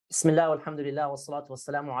Bismillah, alhamdulillah, wa salatu wa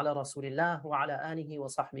salamu ala rasulillah wa ala alihi wa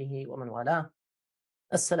sahbihi wa man walah.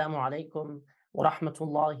 Assalamu alaikum wa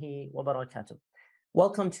rahmatullahi wa barakatuh.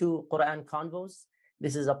 Welcome to Qur'an Convos.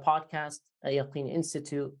 This is a podcast at Yaqeen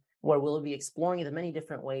Institute where we'll be exploring the many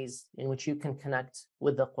different ways in which you can connect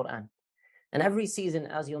with the Qur'an. And every season,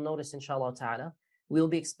 as you'll notice, inshallah ta'ala, we'll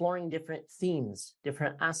be exploring different themes,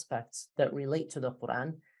 different aspects that relate to the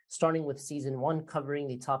Qur'an, starting with season 1, covering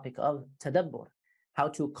the topic of Tadabbur, how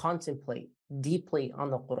to contemplate deeply on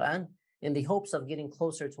the Qur'an in the hopes of getting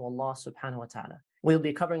closer to Allah subhanahu wa ta'ala. We'll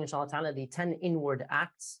be covering, inshallah ta'ala, the 10 inward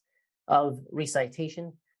acts of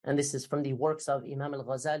recitation, and this is from the works of Imam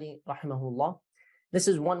al-Ghazali, rahimahullah. This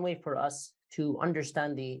is one way for us to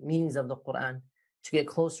understand the meanings of the Qur'an, to get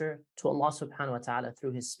closer to Allah subhanahu wa ta'ala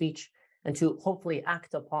through His speech, and to hopefully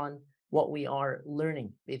act upon what we are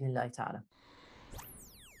learning, bi'idhnillahi ta'ala.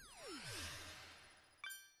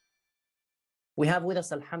 We have with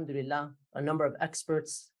us, alhamdulillah, a number of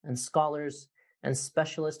experts and scholars and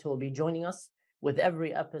specialists who will be joining us with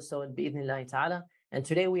every episode, bi'idhnillahi ta'ala. And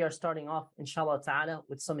today we are starting off, inshallah ta'ala,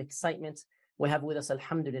 with some excitement. We have with us,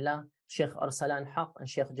 alhamdulillah, Sheikh Arsalan Haque and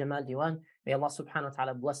Sheikh Jamaal Diwan. May Allah subhanahu wa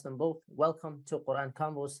ta'ala bless them both. Welcome to Qur'an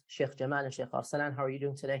Convos, Sheikh Jamaal and Sheikh Arsalan. How are you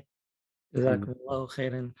doing today? Jazakumullahu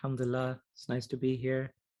khairan. Alhamdulillah. It's nice to be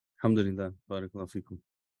here. Alhamdulillah. Barakallahu feekum.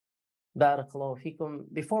 Barakallahu feekum.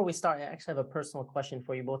 Before we start, I actually have a personal question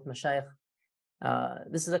for you both, Mashayikh.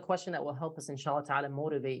 This is a question that will help us, inshallah ta'ala,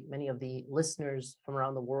 motivate many of the listeners from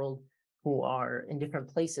around the world who are in different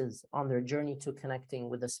places on their journey to connecting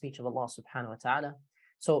with the speech of Allah subhanahu wa ta'ala.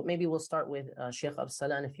 So maybe we'll start with Sheikh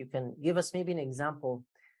Arsalan. If you can give us maybe an example,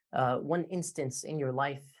 one instance in your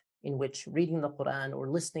life in which reading the Qur'an or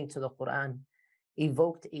listening to the Qur'an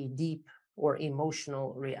evoked a deep or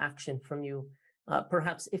emotional reaction from you.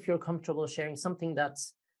 Perhaps if you're comfortable sharing something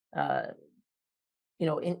that's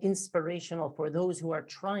inspirational for those who are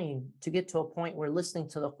trying to get to a point where listening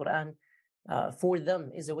to the Qur'an for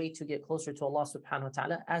them is a way to get closer to Allah subhanahu wa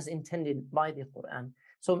ta'ala as intended by the Qur'an.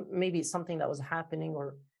 So maybe something that was happening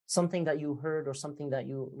or something that you heard or something that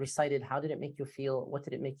you recited, how did it make you feel? What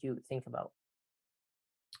did it make you think about?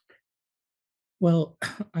 Well,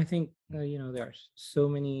 I think, there are so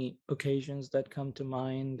many occasions that come to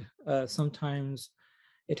mind. Sometimes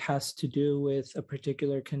it has to do with a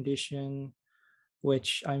particular condition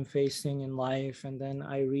which I'm facing in life, and then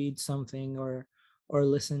I read something or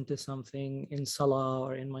listen to something in salah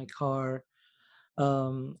or in my car.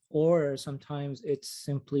 Or sometimes it's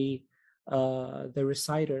simply the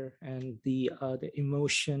reciter and the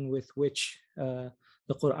emotion with which the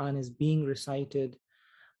Qur'an is being recited.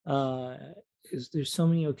 There's so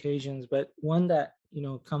many occasions, but one that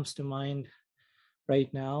comes to mind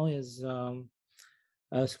right now is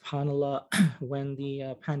subhanallah, when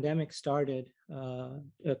the pandemic started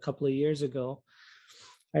a couple of years ago.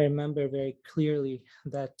 I remember very clearly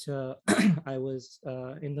that I was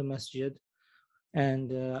in the masjid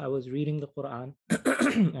and I was reading the Quran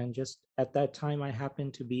and just at that time I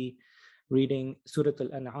happened to be reading Surah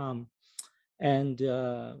Al-An'am, and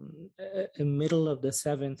in middle of the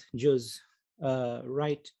 7th juz,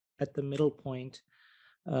 right at the middle point,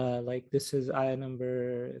 like this is ayah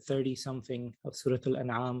number 30 something of Surah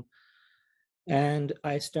Al-An'am, and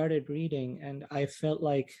I started reading and I felt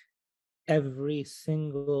like every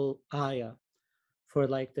single ayah for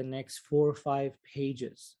like the next 4 or 5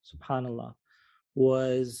 pages, subhanallah,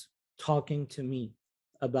 was talking to me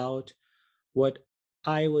about what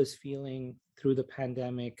I was feeling through the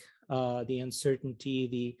pandemic, the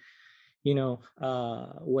uncertainty,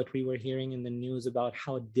 what we were hearing in the news about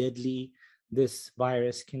how deadly this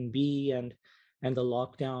virus can be, and the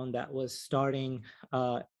lockdown that was starting,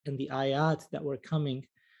 and the ayat that were coming.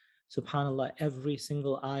 Subhanallah, every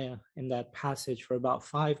single ayah in that passage for about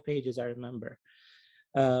 5 pages, I remember,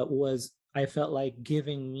 I felt like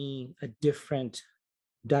giving me a different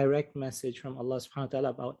direct message from Allah subhanahu wa ta'ala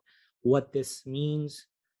about what this means,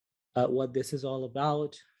 what this is all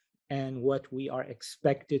about, and what we are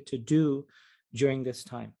expected to do during this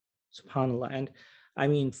time. Subhanallah. And I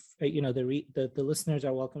mean, the listeners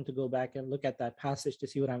are welcome to go back and look at that passage to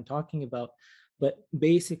see what I'm talking about. But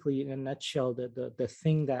basically, in a nutshell, the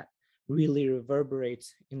thing that really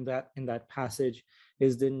reverberates in that passage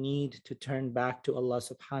is the need to turn back to Allah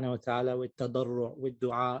subhanahu wa ta'ala with tadabbur, with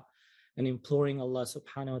dua, and imploring Allah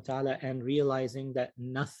subhanahu wa ta'ala and realizing that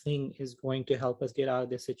nothing is going to help us get out of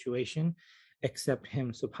this situation except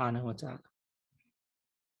Him subhanahu wa ta'ala.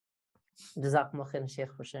 Jazakumullah khairan,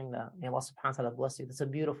 Sheikh, for sharing that. May Allah subhanahu wa ta'ala bless you. That's a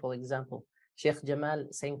beautiful example. Sheikh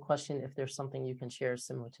Jamaal, same question, if there's something you can share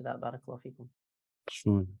similar to that. Barakallahu feekum.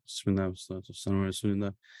 Sure. Bismillah, wassalatu wassalamu ala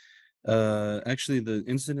rasulillah. Actually, the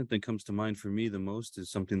incident that comes to mind for me the most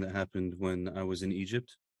is something that happened when I was in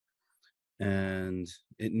Egypt. And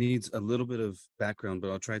it needs a little bit of background, but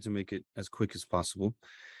I'll try to make it as quick as possible.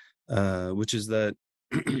 Which is that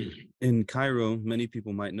in Cairo, many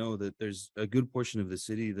people might know that there's a good portion of the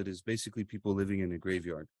city that is basically people living in a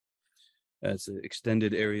graveyard. It's an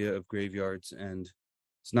extended area of graveyards, and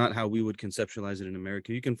it's not how we would conceptualize it in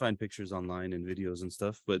America. You can find pictures online and videos and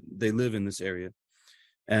stuff, but they live in this area.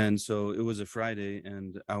 And so it was a Friday,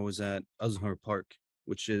 and I was at Azhar Park,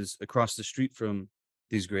 which is across the street from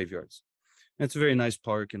these graveyards. And it's a very nice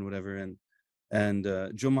park and whatever. And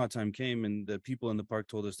Jummah time came, and the people in the park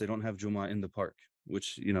told us they don't have Jummah in the park,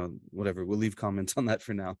 which, whatever, we'll leave comments on that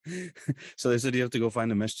for now. So they said you have to go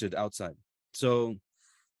find a masjid outside. So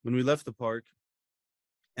when we left the park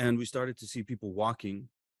and we started to see people walking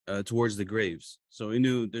towards the graves. So we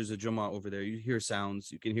knew there's a Jummah over there. You hear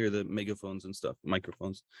sounds, you can hear the megaphones and stuff,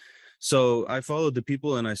 microphones. So I followed the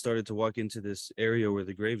people and I started to walk into this area where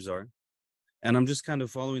the graves are. And I'm just kind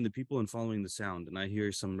of following the people and following the sound. And I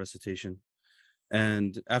hear some recitation.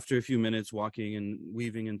 And after a few minutes walking and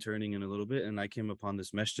weaving and turning in a little bit, and I came upon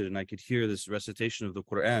this masjid and I could hear this recitation of the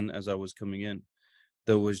Qur'an as I was coming in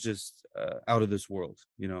that was just out of this world.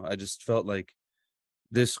 I just felt like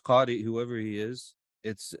this Qari, whoever he is,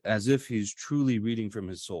 it's as if he's truly reading from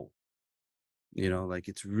his soul. Like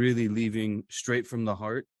it's really leaving straight from the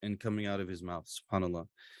heart and coming out of his mouth, subhanAllah.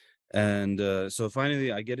 And so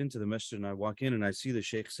finally I get into the masjid and I walk in and I see the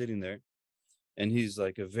sheikh sitting there, and he's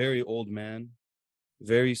like a very old man,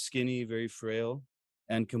 very skinny, very frail,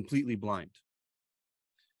 and completely blind.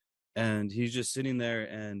 And he's just sitting there,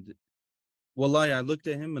 and wallahi, I looked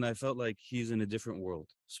at him and I felt like he's in a different world,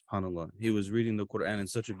 subhanAllah. He was reading the Quran in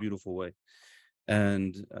such a beautiful way.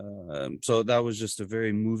 And so that was just a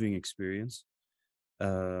very moving experience.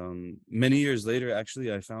 Many years later,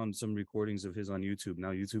 actually, I found some recordings of his on YouTube. Now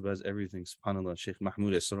YouTube has everything, subhanAllah. Sheikh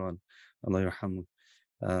Mahmoud Isran, Allah yarhamu.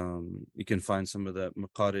 You can find some of the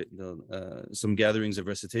maqari, some gatherings of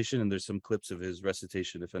recitation, and there's some clips of his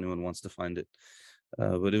recitation if anyone wants to find it.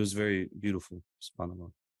 But it was very beautiful,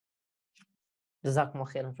 subhanAllah.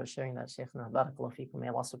 Jazakumullah khairan for sharing that, Shaykhna. Barakallahu feekum. May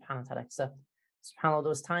Allah subhanahu wa ta'ala accept. SubhanAllah,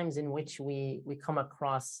 those times in which we come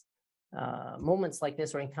across moments like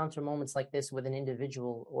this or encounter moments like this with an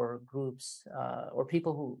individual or groups or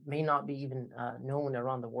people who may not be even known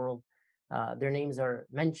around the world. Their names are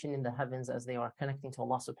mentioned in the heavens as they are connecting to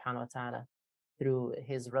Allah subhanahu wa ta'ala through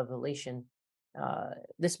His revelation.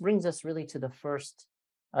 This brings us really to the first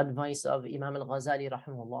advice of Imam al-Ghazali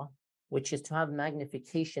rahimahullah, which is to have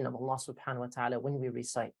magnification of Allah subhanahu wa ta'ala when we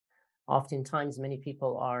recite. Oftentimes, many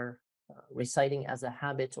people are reciting as a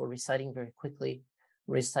habit or reciting very quickly,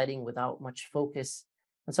 reciting without much focus.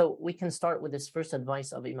 And so we can start with this first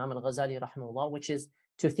advice of Imam al-Ghazali rahimahullah, which is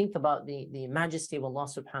to think about the majesty of Allah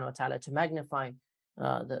subhanahu wa ta'ala, to magnify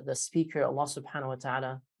the speaker, Allah subhanahu wa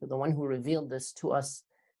ta'ala, the one who revealed this to us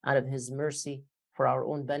out of His mercy for our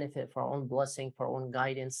own benefit, for our own blessing, for our own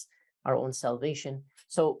guidance, our own salvation.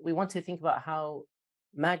 So we want to think about how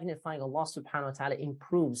magnifying Allah subhanahu wa ta'ala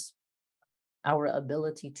improves our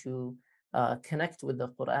ability to connect with the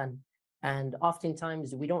Quran. And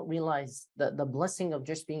oftentimes we don't realize that the blessing of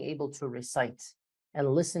just being able to recite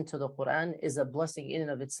and listen to the Quran is a blessing in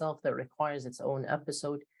and of itself that requires its own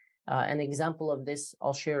episode. An example of this,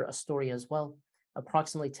 I'll share a story as well.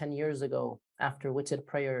 Approximately 10 years ago, after witr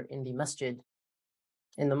prayer in the masjid,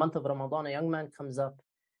 in the month of Ramadan, a young man comes up,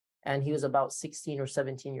 and he was about 16 or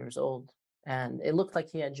 17 years old. And it looked like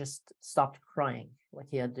he had just stopped crying, like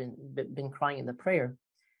he had been crying in the prayer.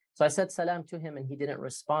 So I said salam to him and he didn't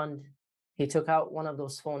respond. He took out one of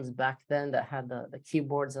those phones back then that had the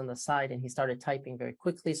keyboards on the side, and he started typing very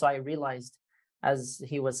quickly. So I realized as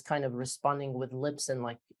he was kind of responding with lips and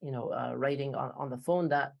writing on the phone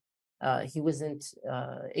that he wasn't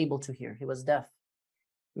able to hear. He was deaf.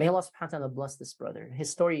 May Allah subhanahu wa ta'ala bless this brother. His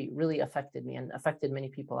story really affected me and affected many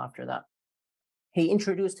people after that. He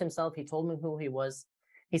introduced himself. He told me who he was.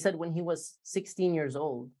 He said when he was 16 years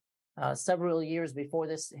old, several years before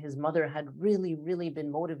this, his mother had really, really been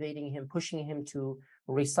motivating him, pushing him to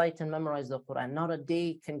recite and memorize the Quran. Not a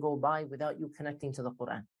day can go by without you connecting to the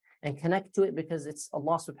Quran. And connect to it because it's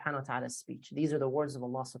Allah subhanahu wa ta'ala's speech. These are the words of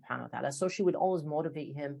Allah subhanahu wa ta'ala. So she would always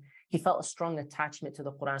motivate him. He felt a strong attachment to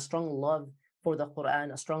the Quran, a strong love for the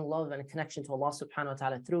Quran, a strong love and a connection to Allah subhanahu wa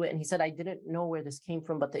ta'ala through it. And he said, I didn't know where this came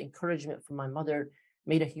from, but the encouragement from my mother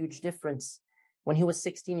made a huge difference. When he was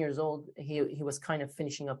 16 years old, he was kind of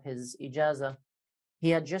finishing up his ijazah.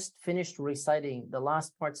 He had just finished reciting the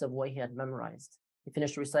last parts of what he had memorized. He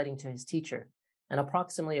finished reciting to his teacher. And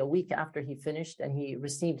approximately a week after he finished and he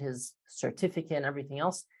received his certificate and everything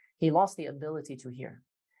else, he lost the ability to hear.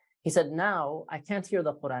 He said, now I can't hear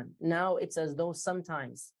the Quran. Now it's as though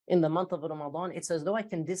sometimes in the month of Ramadan, it's as though I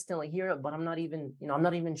can distantly hear it, but I'm not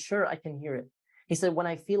even sure I can hear it. He said, when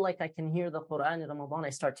I feel like I can hear the Quran in Ramadan,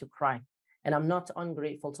 I start to cry. And I'm not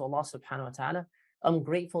ungrateful to Allah subhanahu wa ta'ala. I'm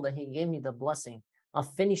grateful that He gave me the blessing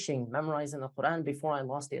of finishing memorizing the Quran before I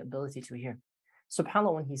lost the ability to hear.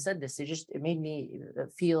 SubhanAllah, when he said this, it made me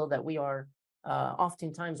feel that we are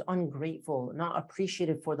oftentimes ungrateful, not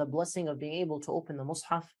appreciative for the blessing of being able to open the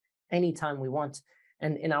Mus'haf anytime we want,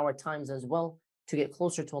 and in our times as well, to get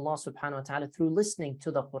closer to Allah subhanahu wa ta'ala through listening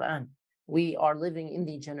to the Quran. We are living in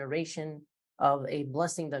the generation of a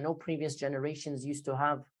blessing that no previous generations used to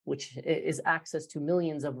have, which is access to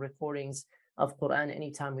millions of recordings of Quran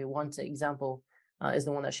anytime we want. An example is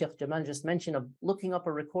the one that Sheikh Jamaal just mentioned of looking up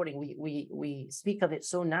a recording. We speak of it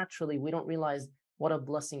so naturally, we don't realize what a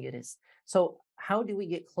blessing it is. So how do we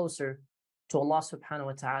get closer to Allah subhanahu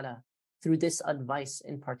wa ta'ala through this advice,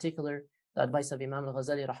 in particular, the advice of Imam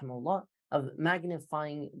al-Ghazali rahimahullah, of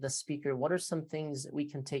magnifying the speaker? What are some things we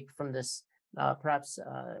can take from this? Perhaps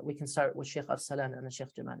we can start with Sheikh Arsalan and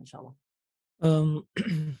Sheikh Jamaal, inshallah.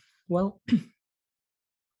 Well,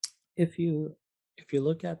 if you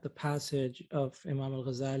look at the passage of Imam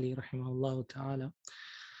al-Ghazali rahimahullah ta'ala,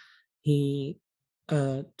 he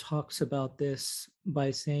talks about this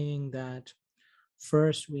by saying that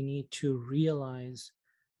first we need to realize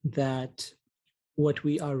that what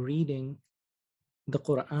we are reading, the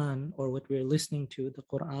Quran, or what we're listening to, the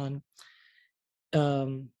Quran,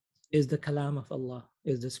 is the kalam of Allah,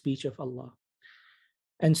 is the speech of Allah.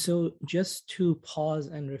 And so just to pause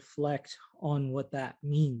and reflect on what that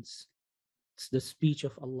means, it's the speech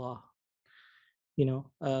of Allah.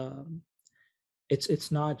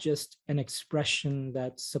 It's not just an expression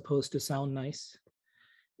that's supposed to sound nice.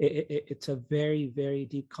 It's a very, very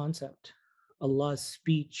deep concept. Allah's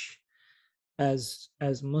speech, as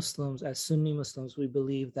Muslims, as Sunni Muslims, we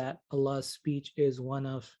believe that Allah's speech is one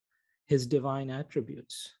of His divine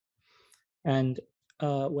attributes. And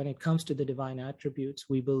when it comes to the divine attributes,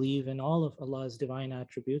 we believe in all of Allah's divine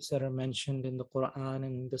attributes that are mentioned in the Quran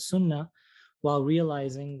and the Sunnah, while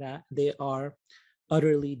realizing that they are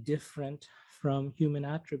utterly different from human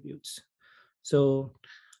attributes. So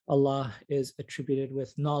Allah is attributed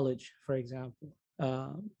with knowledge, for example,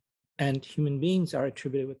 and human beings are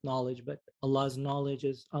attributed with knowledge, but Allah's knowledge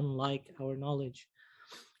is unlike our knowledge.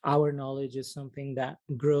 Our knowledge is something that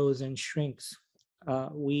grows and shrinks.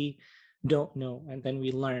 We don't know, and then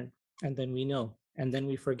we learn, and then we know, and then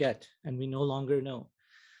we forget, and we no longer know.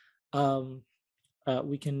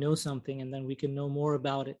 We can know something, and then we can know more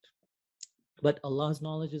about it. But Allah's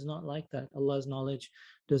knowledge is not like that. Allah's knowledge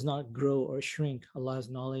does not grow or shrink. Allah's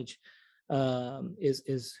knowledge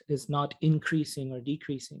is not increasing or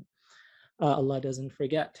decreasing. Allah doesn't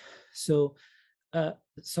forget. So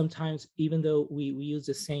sometimes, even though we use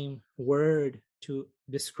the same word to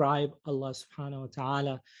describe Allah subhanahu wa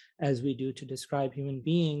ta'ala as we do to describe human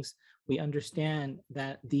beings, we understand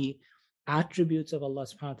that the attributes of Allah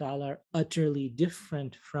subhanahu wa ta'ala are utterly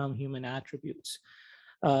different from human attributes.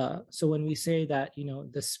 So when we say that,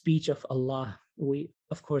 the speech of Allah, we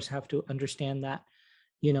of course have to understand that,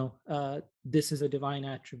 this is a divine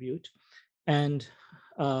attribute, and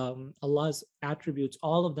Allah's attributes,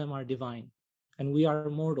 all of them are divine, and we are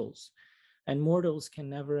mortals, and mortals can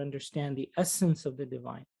never understand the essence of the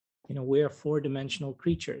divine. We are four-dimensional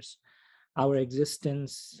creatures. Our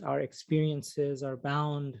existence, our experiences are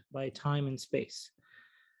bound by time and space.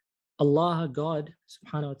 Allah, God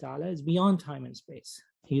subhanahu wa ta'ala, is beyond time and space.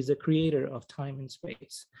 He is the creator of time and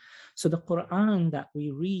space. So the Quran that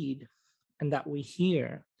we read and that we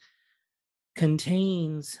hear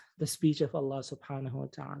contains the speech of Allah subhanahu wa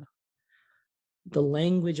ta'ala. The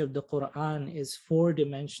language of the Quran is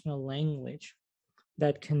four-dimensional language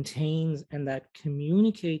that contains and that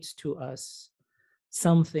communicates to us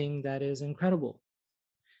something that is incredible.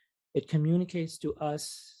 It communicates to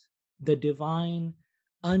us the divine,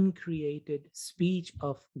 uncreated speech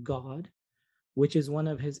of God, which is one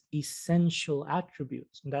of His essential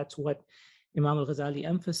attributes. And that's what Imam al-Ghazali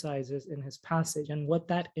emphasizes in his passage. And what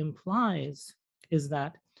that implies is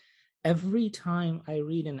that every time I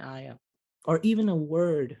read an ayah, or even a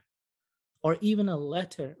word, or even a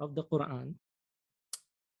letter of the Quran,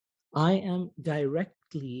 I am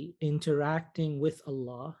directly interacting with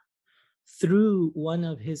Allah through one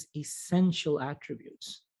of His essential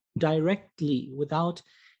attributes, directly, without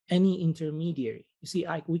any intermediary. You see,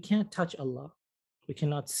 we can't touch Allah. We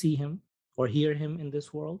cannot see Him or hear Him in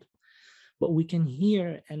this world, but we can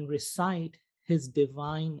hear and recite His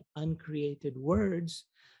divine, uncreated words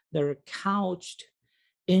that are couched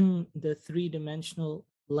in the three-dimensional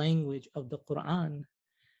language of the Quran.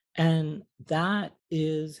 And that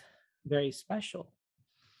is very special.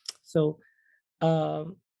 So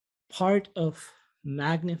part of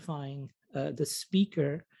magnifying the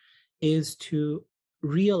speaker is to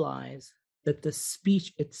realize that the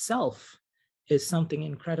speech itself is something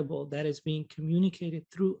incredible that is being communicated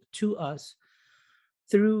to us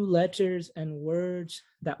through letters and words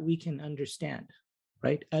that we can understand,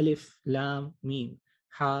 right? Alif, Lam, Mim,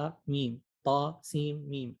 Ha, Mim, Ta, Sin,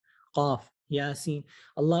 Mim, Qaf, Yasin.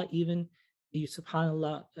 Allah even,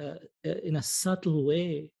 subhanAllah, in a subtle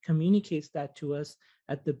way communicates that to us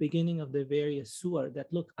at the beginning of the various surah,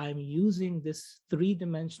 that look, I'm using this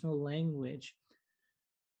three-dimensional language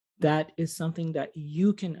that is something that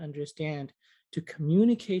you can understand to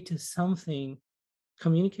communicate to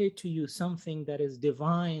you something that is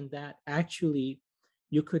divine, that actually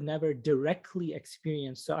you could never directly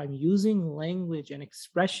experience. So I'm using language and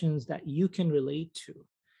expressions that you can relate to.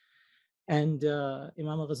 And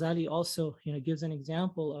Imam al-Ghazali also, gives an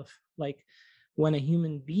example of like when a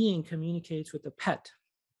human being communicates with a pet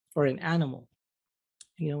or an animal.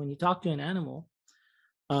 When you talk to an animal,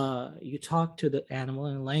 you talk to the animal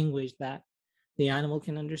in a language that the animal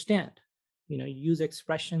can understand. You use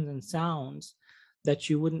expressions and sounds that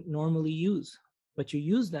you wouldn't normally use, but you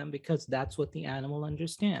use them because that's what the animal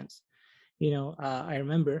understands. I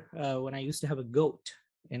remember when I used to have a goat,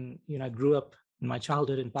 and I grew up in my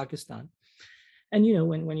childhood in Pakistan. And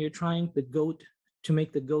when you're trying to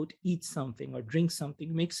make the goat eat something or drink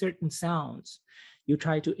something, make certain sounds. You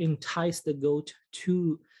try to entice the goat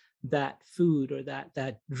to that food or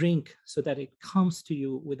that drink so that it comes to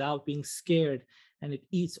you without being scared, and it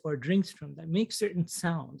eats or drinks from that. Make certain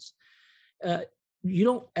sounds. You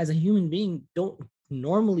don't, as a human being, don't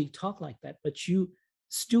normally talk like that, but you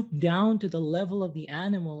stoop down to the level of the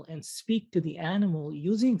animal and speak to the animal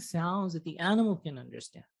using sounds that the animal can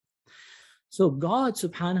understand. So God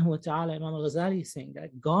subhanahu wa ta'ala, Imam al-Ghazali is saying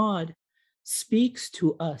that God speaks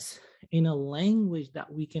to us in a language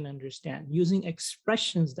that we can understand, using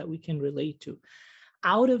expressions that we can relate to,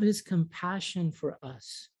 out of his compassion for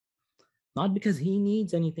us. Not because he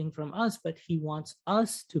needs anything from us, but he wants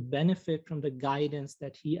us to benefit from the guidance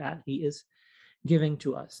that he is giving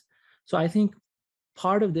to us. So I think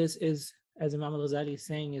part of this is, as Imam al-Ghazali is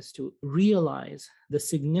saying, is to realize the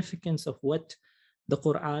significance of what the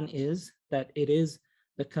Quran is, that it is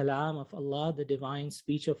the kalam of Allah, the divine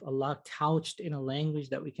speech of Allah, couched in a language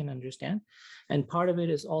that we can understand. And part of it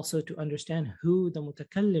is also to understand who the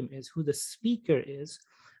mutakallim is, who the speaker is,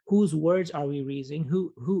 whose words are we reading,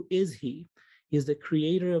 who is he? He is the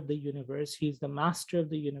creator of the universe. He's the master of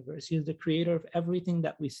the universe. He is the creator of everything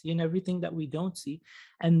that we see and everything that we don't see.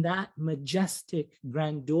 And that majestic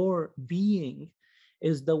grandeur being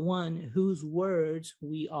is the one whose words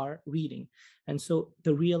we are reading. And so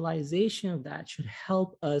the realization of that should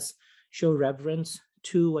help us show reverence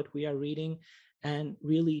to what we are reading and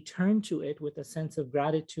really turn to it with a sense of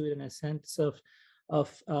gratitude and a sense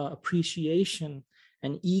of appreciation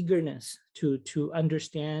and eagerness to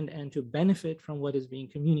understand and to benefit from what is being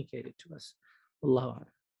communicated to us. Allahu Akbar.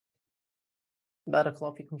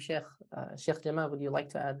 Barakallahu fikum, Sheikh. Sheikh Jamaal, would you like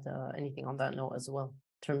to add anything on that note as well,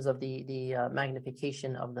 in terms of the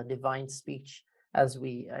magnification of the divine speech as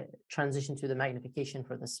we transition to the magnification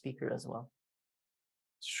for the speaker as well?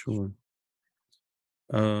 Sure.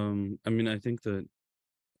 I think that,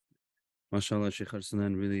 mashallah, Sheikh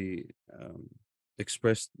Arsalan really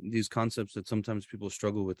expressed these concepts that sometimes people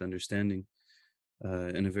struggle with understanding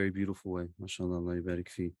in a very beautiful way. Mashallah, Allah yabarik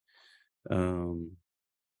fi.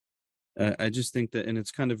 I just think that, and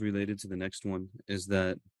it's kind of related to the next one, is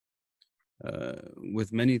that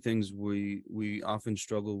with many things, we often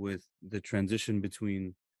struggle with the transition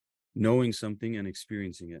between knowing something and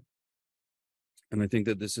experiencing it. And I think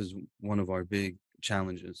that this is one of our big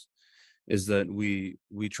challenges, is that we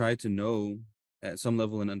try to know at some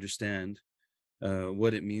level and understand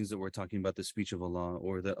what it means that we're talking about the speech of Allah,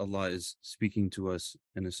 or that Allah is speaking to us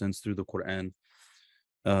in a sense through the Quran.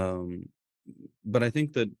 But I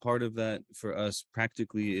think that part of that for us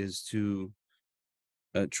practically is to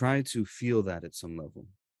try to feel that at some level.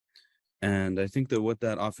 And I think that what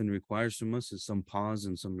that often requires from us is some pause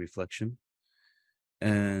and some reflection.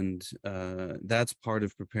 And that's part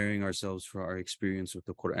of preparing ourselves for our experience with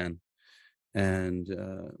the Quran. And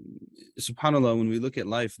subhanAllah, when we look at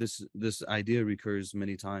life, this idea recurs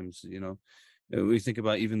many times. We think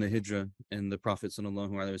about even the hijrah and the Prophet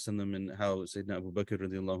sallallahu alaihi wasallam, and how Sayyidina Abu Bakr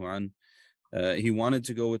radiallahu anh, he wanted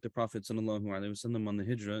to go with the Prophet sallallahu alaihi wasallam on the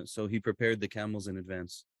hijrah, so he prepared the camels in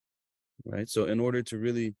advance, right? So in order to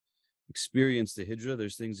really experience the hijrah,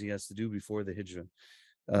 there's things he has to do before the hijrah.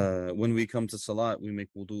 when we come to salat, we make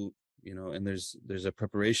wudu, and there's a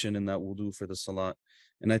preparation in that wudu for the salat.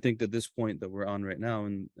 And I think that this point that we're on right now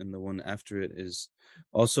and the one after it is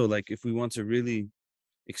also like, if we want to really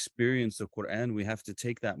experience the Quran, we have to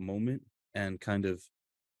take that moment and kind of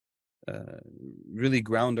really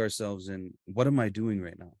ground ourselves in, what am I doing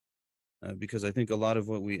right now? Because I think a lot of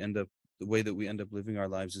the way that we end up living our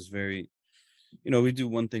lives is very, we do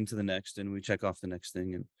one thing to the next and we check off the next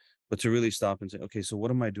thing. But to really stop and say, okay, so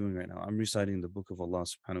what am I doing right now? I'm reciting the book of Allah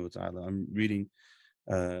subhanahu wa ta'ala. I'm reading,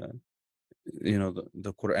 the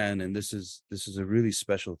Quran, and this is a really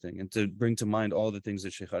special thing. And to bring to mind all the things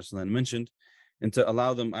that Shaykh Arsalan mentioned, and to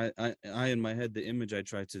allow them, I in my head, the image I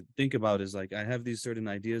try to think about is like, I have these certain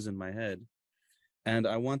ideas in my head, and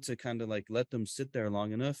I want to kind of like let them sit there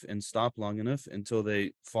long enough and stop long enough until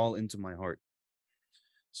they fall into my heart.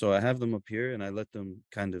 So I have them up here and I let them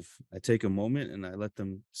I take a moment and I let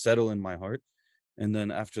them settle in my heart. And then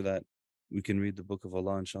after that, we can read the book of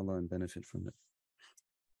Allah, inshallah, and benefit from it.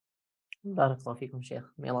 Barakallahu feekum, Shaykh.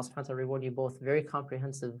 May Allah subhanahu wa ta'ala reward you both. Very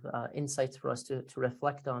comprehensive insights for us to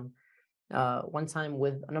reflect on. One time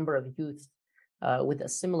with a number of youth, with a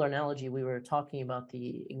similar analogy, we were talking about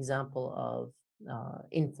the example of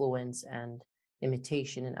influence and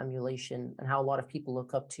imitation and emulation, and how a lot of people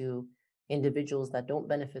look up to individuals that don't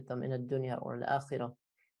benefit them in a dunya or al-akhirah.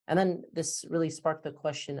 And then this really sparked the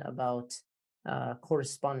question about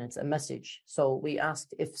correspondence, a message. So we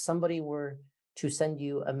asked, if somebody were to send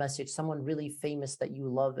you a message, someone really famous that you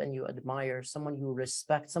love and you admire, someone you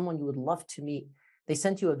respect, someone you would love to meet, they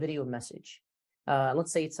sent you a video message.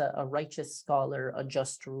 Let's say it's a righteous scholar, a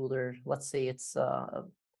just ruler. Let's say it's a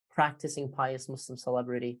practicing pious Muslim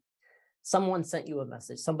celebrity. Someone sent you a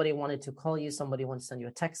message. Somebody wanted to call you. Somebody wanted to send you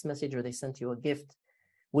a text message, or they sent you a gift.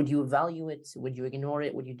 Would you value it? Would you ignore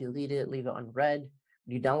it? Would you delete it, leave it unread?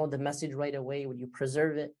 Would you download the message right away? Would you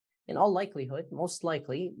preserve it? In all likelihood, most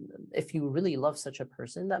likely, if you really love such a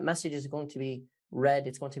person, that message is going to be read.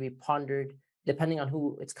 It's going to be pondered. Depending on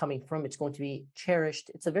who it's coming from, it's going to be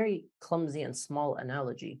cherished. It's a very clumsy and small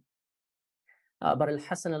analogy. But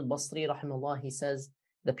Al-Hasan al-Basri, rahimahullah, he says,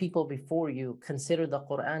 the people before you consider the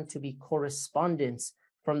Quran to be correspondence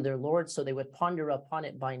from their Lord, so they would ponder upon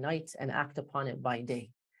it by night and act upon it by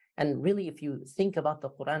day. And really, if you think about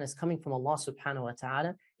the Quran as coming from Allah subhanahu wa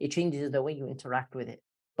ta'ala, it changes the way you interact with it.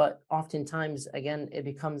 But oftentimes, again, it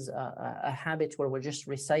becomes a habit where we're just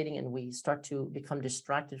reciting and we start to become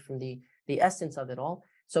distracted from the essence of it all.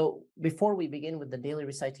 So before we begin with the daily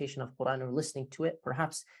recitation of Quran or listening to it,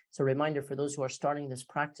 perhaps it's a reminder for those who are starting this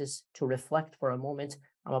practice to reflect for a moment.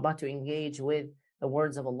 I'm about to engage with the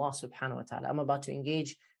words of Allah subhanahu wa ta'ala. I'm about to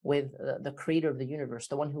engage with the creator of the universe,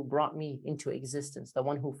 the one who brought me into existence, the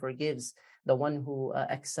one who forgives, the one who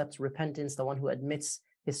accepts repentance, the one who admits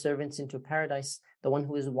his servants into paradise, the one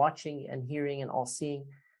who is watching and hearing and all-seeing.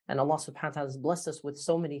 And Allah subhanahu wa ta'ala has blessed us with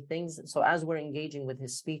so many things. So as we're engaging with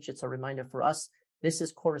his speech, it's a reminder for us, this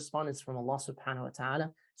is correspondence from Allah subhanahu wa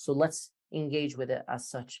ta'ala. So let's engage with it as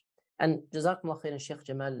such. And Jazakumullah khairan, Shaykh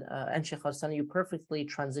Jamaal and Shaykh Arsalan, you perfectly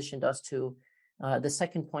transitioned us to the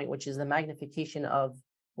second point, which is the magnification of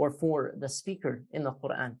or for the speaker in the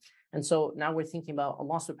Quran. And so now we're thinking about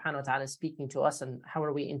Allah subhanahu wa ta'ala speaking to us, and how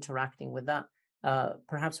are we interacting with that?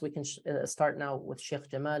 Perhaps we can start now with Shaykh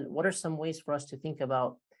Jamaal. What are some ways for us to think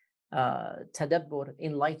about tadabbur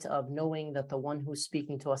in light of knowing that the one who's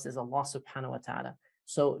speaking to us is Allah subhanahu wa ta'ala?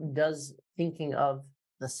 So does thinking of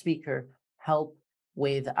the speaker help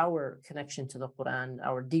with our connection to the Quran,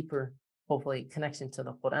 our deeper, hopefully, connection to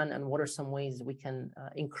the Quran? And what are some ways we can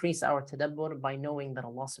increase our tadabbur by knowing that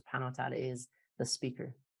Allah subhanahu wa ta'ala is the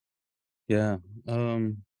speaker? Yeah.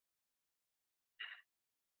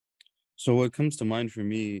 So what comes to mind for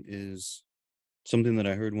me is something that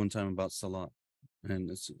I heard one time about salat.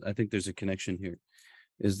 And I think there's a connection here,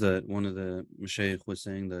 is that one of the mashayikh was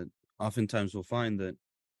saying that oftentimes we'll find that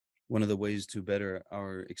one of the ways to better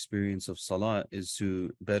our experience of salah is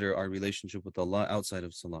to better our relationship with Allah outside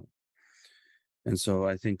of salah. And so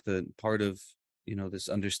I think that part of, this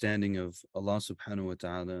understanding of Allah subhanahu wa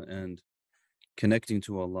ta'ala and connecting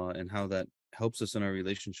to Allah and how that helps us in our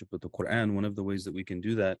relationship with the Quran, one of the ways that we can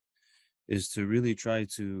do that is to really try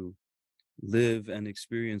to live and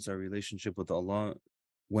experience our relationship with Allah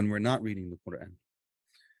when we're not reading the Quran.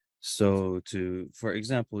 So for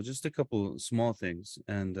example, just a couple small things,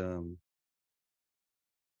 and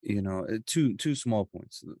two small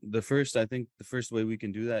points. I think the first way we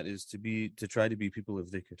can do that is to try to be people of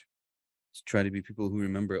dhikr, to try to be people who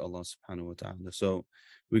remember Allah subhanahu wa ta'ala. So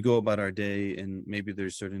we go about our day, and maybe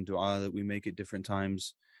there's certain dua that we make at different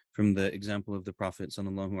times from the example of the Prophet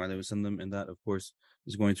sallallahu alaihi wasallam, and that of course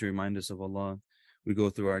is going to remind us of Allah. We go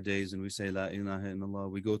through our days and we say La ilaha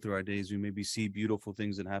illallah. We go through our days, we maybe see beautiful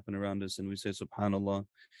things that happen around us and we say Subhanallah.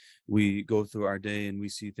 We go through our day and we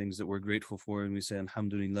see things that we're grateful for and we say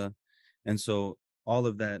Alhamdulillah. And so all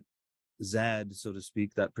of that zad, so to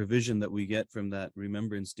speak, that provision that we get from that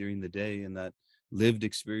remembrance during the day and that lived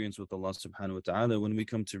experience with Allah subhanahu wa ta'ala, when we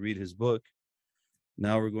come to read his book,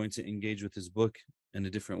 now we're going to engage with his book in a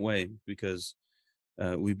different way, because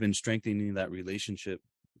we've been strengthening that relationship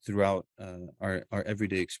throughout our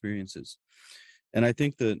everyday experiences. And I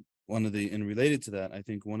think that and related to that, I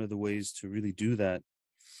think one of the ways to really do that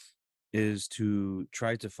is to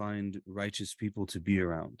try to find righteous people to be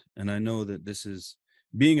around. And I know that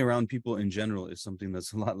being around people in general is something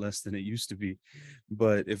that's a lot less than it used to be.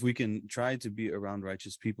 But if we can try to be around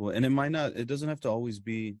righteous people, and it doesn't have to always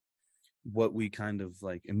be what we kind of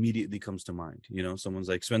like immediately comes to mind. You know, someone's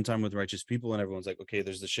like, spend time with righteous people, and everyone's like, okay,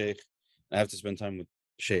 there's the sheikh, I have to spend time with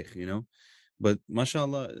sheikh, you know. But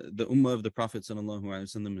mashallah, the ummah of the Prophet sallallahu alaihi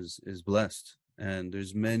wasallam is blessed. And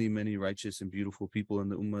there's many, many righteous and beautiful people in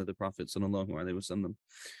the ummah of the Prophet sallallahu alaihi wasallam.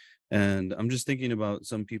 And I'm just thinking about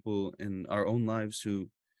some people in our own lives who,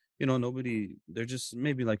 you know, they're just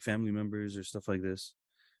maybe like family members or stuff like this.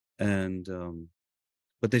 And,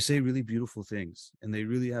 but they say really beautiful things and they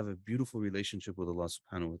really have a beautiful relationship with Allah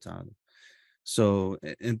subhanahu wa ta'ala. So,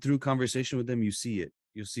 and through conversation with them, you see it.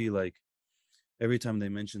 You see, like, every time they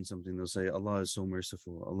mention something, they'll say, Allah is so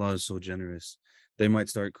merciful. Allah is so generous. They might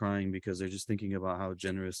start crying because they're just thinking about how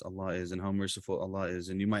generous Allah is and how merciful Allah is.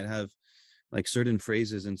 And you might have like certain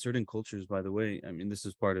phrases in certain cultures, by the way. I mean, this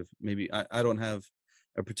is part of maybe I don't have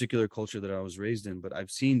a particular culture that I was raised in, but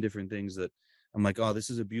I've seen different things that I'm like, oh, this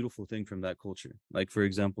is a beautiful thing from that culture. Like, for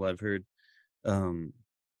example, I've heard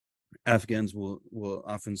Afghans will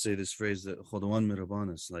often say this phrase that Khudawan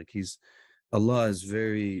Mirabanas, like Allah is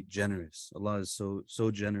very generous. Allah is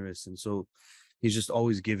so generous, and so he's just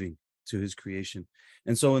always giving to his creation.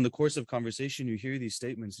 And so in the course of conversation, you hear these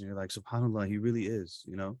statements and you're like, subhanallah, he really is,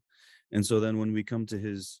 you know. And so then when we come to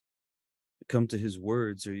his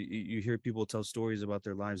words, or you hear people tell stories about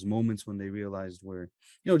their lives, moments when they realized where,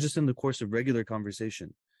 you know, just in the course of regular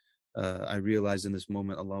conversation, I realized in this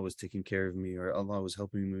moment Allah was taking care of me, or Allah was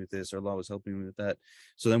helping me with this, or Allah was helping me with that.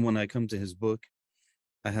 So then when I come to his book,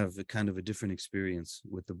 I have a kind of a different experience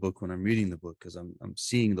with the book when I'm reading the book, because I'm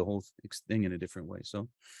seeing the whole thing in a different way. So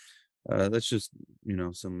that's just, you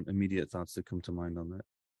know, some immediate thoughts that come to mind on that.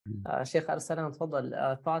 Sheikh Arsalan,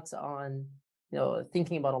 تفضل, thoughts on, you know,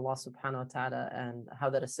 thinking about Allah subhanahu wa ta'ala and how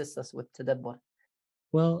that assists us with tadabbur.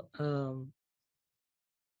 Well,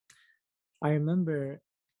 I remember,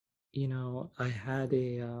 you know, I had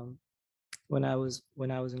when I was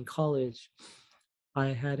in college, I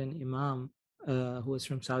had an imam who was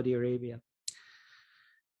from Saudi Arabia,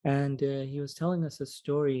 and he was telling us a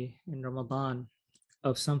story in Ramadan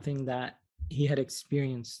of something that he had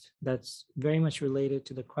experienced that's very much related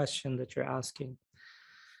to the question that you're asking.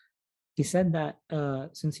 He said that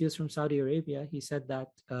since he was from Saudi Arabia, he said that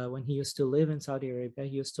when he used to live in Saudi Arabia,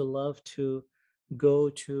 he used to love to go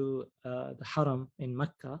to the Haram in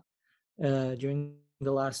Mecca during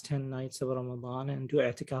the last 10 nights of Ramadan and do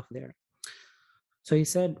i'tikaf there. So he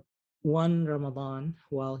said one Ramadan,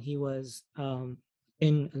 while he was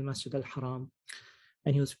in Al-Masjid al-Haram,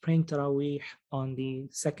 and he was praying Taraweeh on the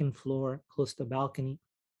second floor close to the balcony,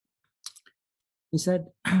 he said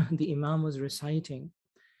the Imam was reciting,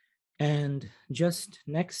 and just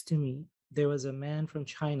next to me, there was a man from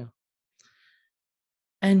China,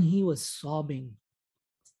 and he was sobbing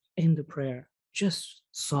in the prayer, just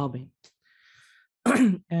sobbing.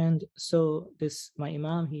 And so my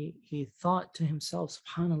Imam, he thought to himself,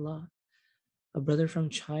 subhanallah, a brother from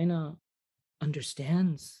China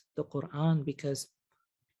understands the Quran, because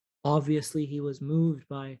obviously he was moved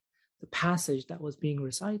by the passage that was being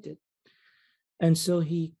recited. And so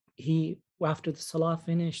he after the salah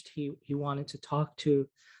finished, he wanted to talk to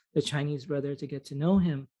the Chinese brother to get to know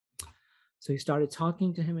him. So he started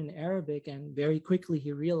talking to him in Arabic, and very quickly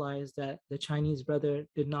he realized that the Chinese brother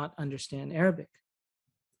did not understand Arabic.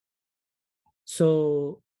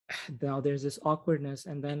 So now there's this awkwardness,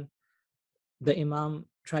 and then the Imam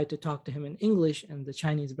tried to talk to him in English, and the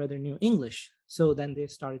Chinese brother knew English. So then they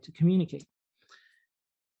started to communicate.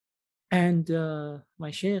 And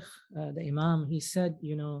my Sheikh, the Imam, he said,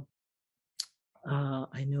 you know,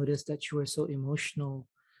 I noticed that you were so emotional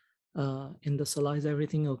in the salah. Is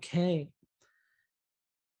everything okay?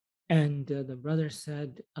 And the brother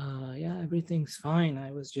said, yeah, everything's fine.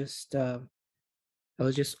 I was just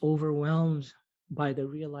overwhelmed by the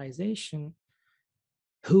realization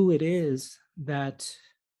who it is that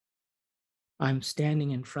I'm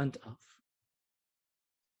standing in front of.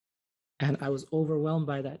 And I was overwhelmed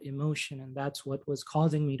by that emotion, and that's what was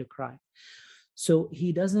causing me to cry. So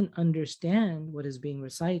he doesn't understand what is being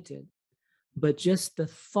recited, but just the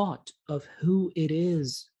thought of who it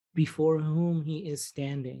is before whom he is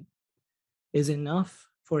standing is enough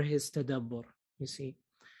for his tadabbur, you see.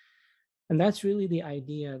 And that's really the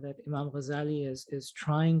idea that Imam Ghazali is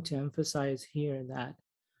trying to emphasize here, that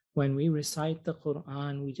when we recite the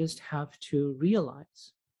Qur'an, we just have to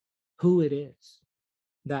realize who it is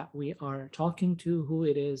that we are talking to, who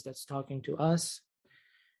it is that's talking to us.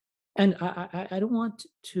 And I don't want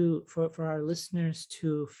to, for our listeners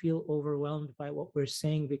to feel overwhelmed by what we're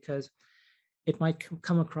saying, because it might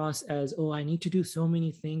come across as, oh, I need to do so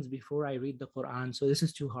many things before I read the Quran, so this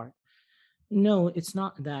is too hard. No, it's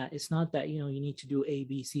not that. It's not that, you need to do A,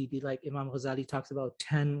 B, C, D. Like Imam Ghazali talks about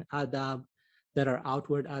 10 adab that are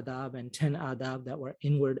outward adab and 10 adab that were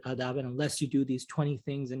inward adab. And unless you do these 20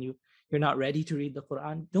 things and you're not ready to read the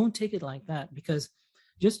Quran, don't take it like that, because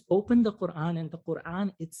just open the Quran and the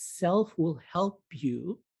Quran itself will help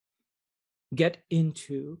you get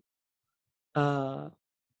into the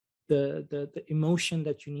emotion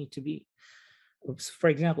that you need to be. For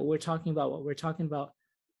example, we're talking about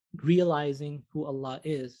realizing who Allah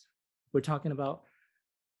is. We're talking about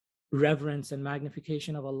reverence and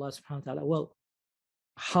magnification of Allah subhanahu wa ta'ala. Well,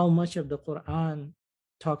 how much of the Quran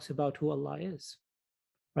talks about who Allah is,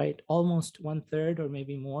 right? Almost 1/3 or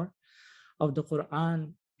maybe more of the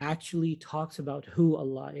Quran actually talks about who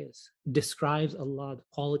Allah is, describes Allah, the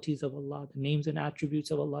qualities of Allah, the names and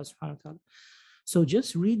attributes of Allah subhanahu wa ta'ala. So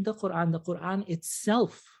just read the Quran. The Quran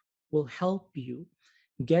itself will help you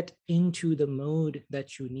get into the mode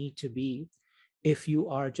that you need to be if you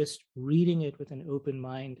are just reading it with an open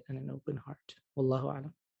mind and an open heart. Wallahu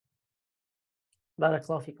a'lam.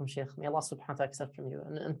 Barakallahu feekum, Shaykh. May Allah subhanahu wa ta'ala accept from you.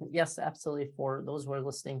 And yes, absolutely, for those who are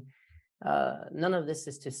listening, none of this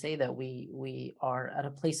is to say that we are at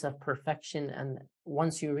a place of perfection, and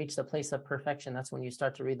once you reach the place of perfection, that's when you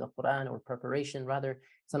start to read the Quran, or preparation. Rather,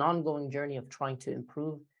 it's an ongoing journey of trying to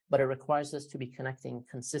improve, but it requires us to be connecting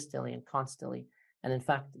consistently and constantly. And in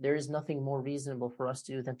fact, there is nothing more reasonable for us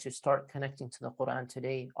to do than to start connecting to the Quran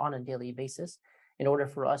today on a daily basis, in order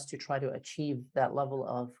for us to try to achieve that level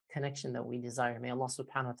of connection that we desire. May Allah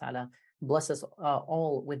subhanahu wa ta'ala bless us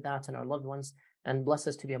all with that, and our loved ones, and bless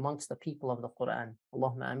us to be amongst the people of the Quran.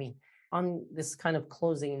 Allahumma ameen. On this kind of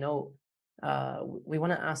closing note, we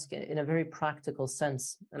want to ask in a very practical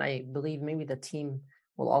sense, and I believe maybe the team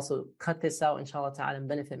will also cut this out, inshallah ta'ala, and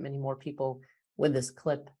benefit many more people with this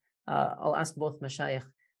clip. I'll ask both mashayikh,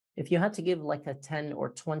 if you had to give like a 10 or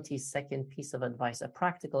 20 second piece of advice, a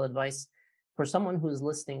practical advice for someone who's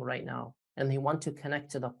listening right now and they want to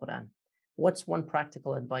connect to the Quran, what's one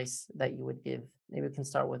practical advice that you would give? Maybe we can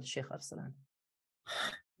start with Sheikh Arsalan.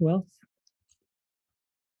 Well,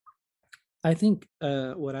 I think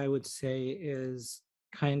what I would say is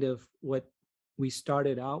kind of what we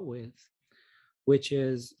started out with, which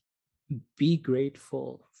is be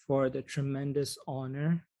grateful for the tremendous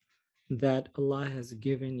honor that Allah has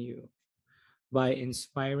given you by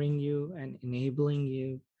inspiring you and enabling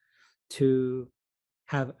you to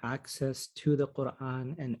have access to the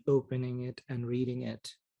Quran and opening it and reading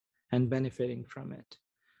it and benefiting from it.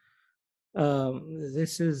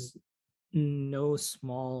 This is no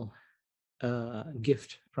small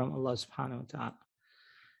gift from Allah subhanahu wa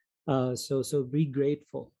ta'ala. So be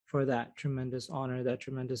grateful for that tremendous honor, that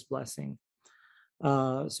tremendous blessing.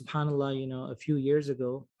 SubhanAllah, a few years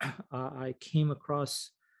ago, I came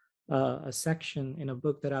across a section in a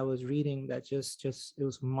book that I was reading that just it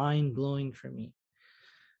was mind-blowing for me.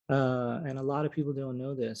 And a lot of people don't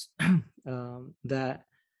know this, that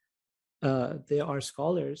there are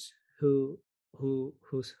scholars who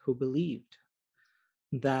believed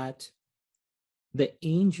that the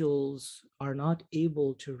angels are not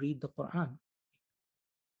able to read the Quran.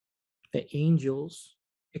 The angels,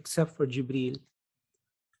 except for Jibreel,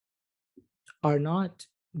 are not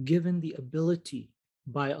given the ability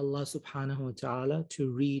by Allah subhanahu wa ta'ala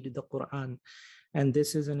to read the Quran. And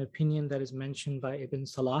this is an opinion that is mentioned by Ibn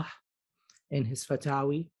Salah in his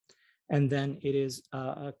Fatawi. And then it is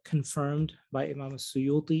confirmed by Imam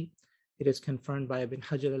Suyuti. It is confirmed by Ibn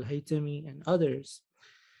Hajar al-Haytami and others.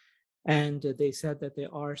 And they said that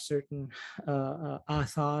there are certain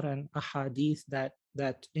athar and ahadith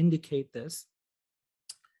that indicate this,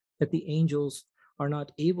 that the angels are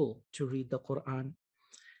not able to read the Quran.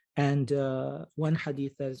 And one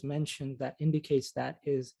hadith that is mentioned that indicates that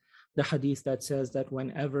is the hadith that says that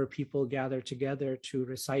whenever people gather together to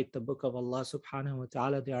recite the book of Allah subhanahu wa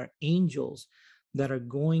ta'ala, there are angels that are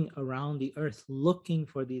going around the earth looking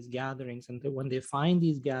for these gatherings. And when they find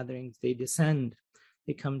these gatherings, they descend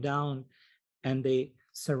They come down and they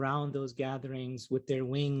surround those gatherings with their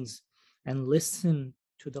wings and listen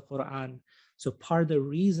to the Qur'an. So part of the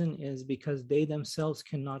reason is because they themselves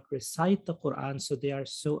cannot recite the Qur'an, so they are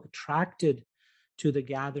so attracted to the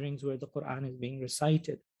gatherings where the Qur'an is being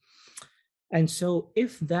recited. And so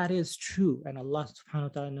if that is true, and Allah subhanahu wa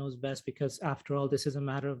ta'ala knows best, because after all, this is a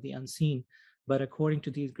matter of the unseen, but according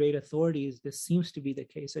to these great authorities, this seems to be the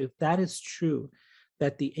case. So if that is true,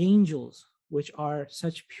 that the angels, which are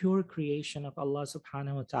such pure creation of Allah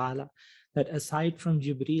subhanahu wa ta'ala, that aside from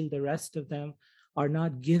Jibreel, the rest of them are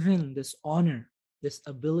not given this honor, this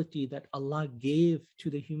ability that Allah gave to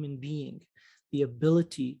the human being, the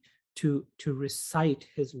ability to recite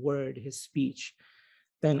His word, His speech,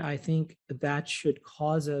 then I think that should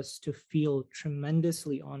cause us to feel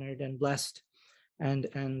tremendously honored and blessed. And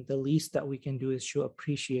the least that we can do is show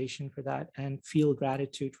appreciation for that and feel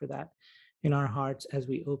gratitude for that in our hearts as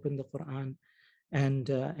we open the Quran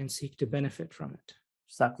and seek to benefit from it.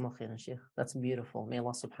 Jazakumullah khairan, Sheikh. That's beautiful. May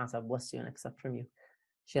Allah subhanahu wa ta'ala bless you and accept from you.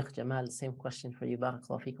 Sheikh Jamaal, same question for you.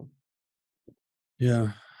 Barakallahu feekum.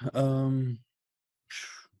 Yeah.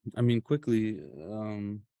 I mean, quickly,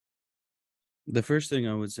 the first thing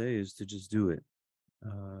I would say is to just do it.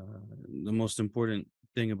 The most important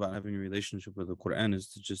thing about having a relationship with the Quran is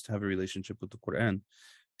to just have a relationship with the Quran.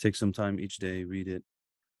 Take some time each day, read it.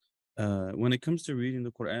 When it comes to reading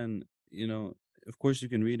the Quran, you know, of course you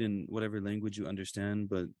can read in whatever language you understand,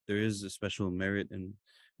 but there is a special merit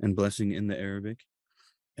and blessing in the Arabic.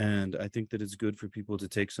 And I think that it's good for people to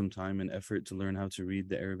take some time and effort to learn how to read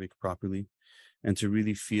the Arabic properly and to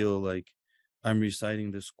really feel like I'm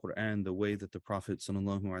reciting this Quran the way that the Prophet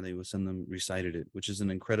ﷺ recited it, which is an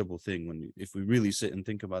incredible thing. If we really sit and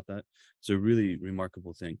think about that, it's a really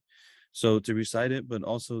remarkable thing. So to recite it, but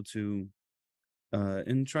also to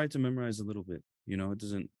and try to memorize a little bit. You know, it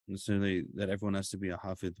doesn't necessarily that everyone has to be a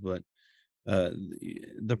hafid, but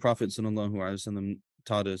the Prophet ﷺ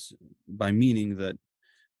taught us by meaning that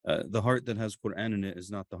the heart that has Quran in it is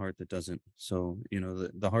not the heart that doesn't. So, you know,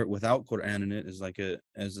 the heart without Quran in it is like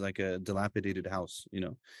a dilapidated house, you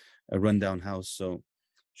know, a rundown house. So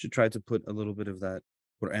should try to put a little bit of that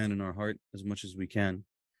Quran in our heart as much as we can,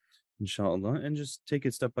 inshallah, and just take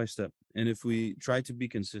it step by step. And if we try to be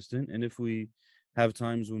consistent, and if we have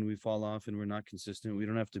times when we fall off and we're not consistent, we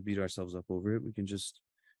don't have to beat ourselves up over it. We can just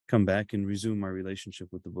come back and resume our relationship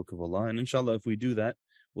with the Book of Allah. And inshallah, if we do that,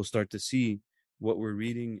 we'll start to see what we're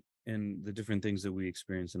reading and the different things that we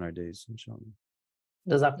experience in our days, inshallah.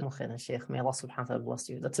 Jazakumullah khairan, Sheikh. May Allah subhanahu wa ta'ala bless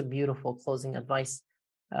you. That's a beautiful closing advice.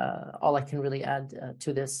 All I can really add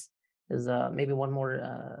to this is maybe one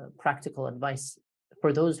more practical advice.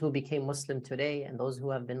 For those who became Muslim today and those who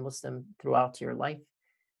have been Muslim throughout your life,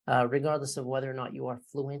 regardless of whether or not you are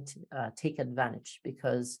fluent, take advantage,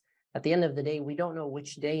 because at the end of the day, we don't know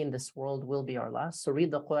which day in this world will be our last. So read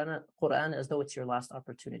the Quran as though it's your last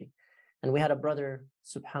opportunity. And we had a brother,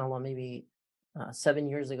 subhanAllah, maybe 7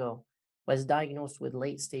 years ago, was diagnosed with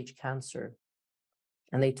late-stage cancer.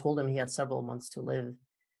 And they told him he had several months to live.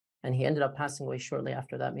 And he ended up passing away shortly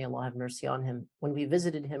after that. May Allah have mercy on him. When we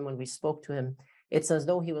visited him, when we spoke to him, it's as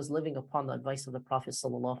though he was living upon the advice of the Prophet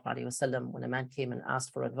ﷺ. When a man came and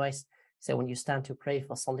asked for advice, he said, when you stand to pray,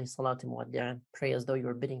 فَصَلِّ صَلَاةِ مُوَدِّعًا, pray as though you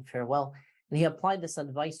were bidding farewell. And he applied this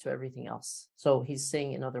advice to everything else. So he's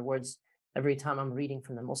saying, in other words, every time I'm reading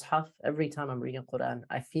from the Mus'haf, every time I'm reading Quran,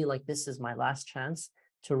 I feel like this is my last chance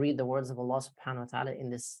to read the words of Allah subhanahu wa ta'ala in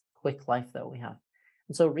this quick life that we have.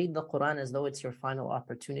 And so read the Quran as though it's your final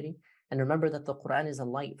opportunity. And remember that the Quran is a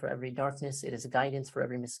light for every darkness. It is guidance for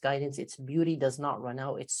every misguidance. Its beauty does not run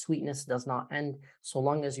out. Its sweetness does not end, so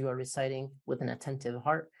long as you are reciting with an attentive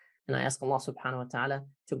heart. And I ask Allah subhanahu wa ta'ala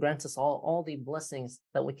to grant us all the blessings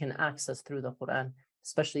that we can access through the Quran,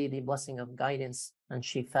 especially the blessing of guidance and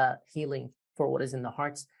shifa, healing for what is in the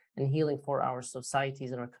hearts, and healing for our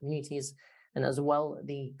societies and our communities, and as well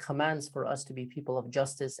the commands for us to be people of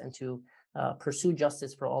justice and to pursue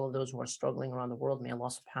justice for all of those who are struggling around the world. May Allah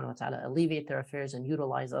subhanahu wa ta'ala alleviate their affairs and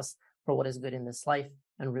utilize us for what is good in this life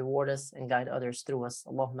and reward us and guide others through us.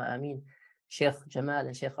 Allahumma ameen. Sheikh Jamaal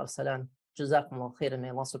and Sheikh Arsalan, Jazakumullah khairan. May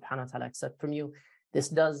Allah subhanahu wa ta'ala accept from you. This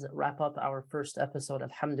does wrap up our first episode,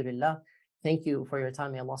 alhamdulillah. Thank you for your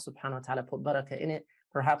time. May Allah subhanahu wa ta'ala put barakah in it.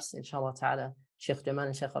 Perhaps, inshallah ta'ala, Sheikh Jamaal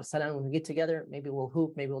and Sheikh Arsalan, when we get together, maybe we'll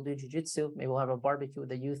hoop, maybe we'll do jiu-jitsu, maybe we'll have a barbecue with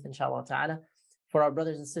the youth, inshallah ta'ala. For our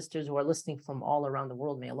brothers and sisters who are listening from all around the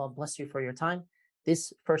world, may Allah bless you for your time.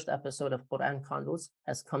 This first episode of Qur'an Convos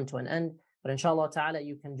has come to an end, but inshallah ta'ala,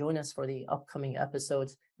 you can join us for the upcoming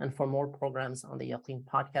episodes and for more programs on the Yaqeen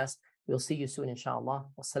podcast. We'll see you soon, inshallah.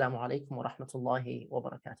 Wassalamu alaikum wa rahmatullahi wa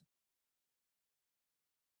barakatuh.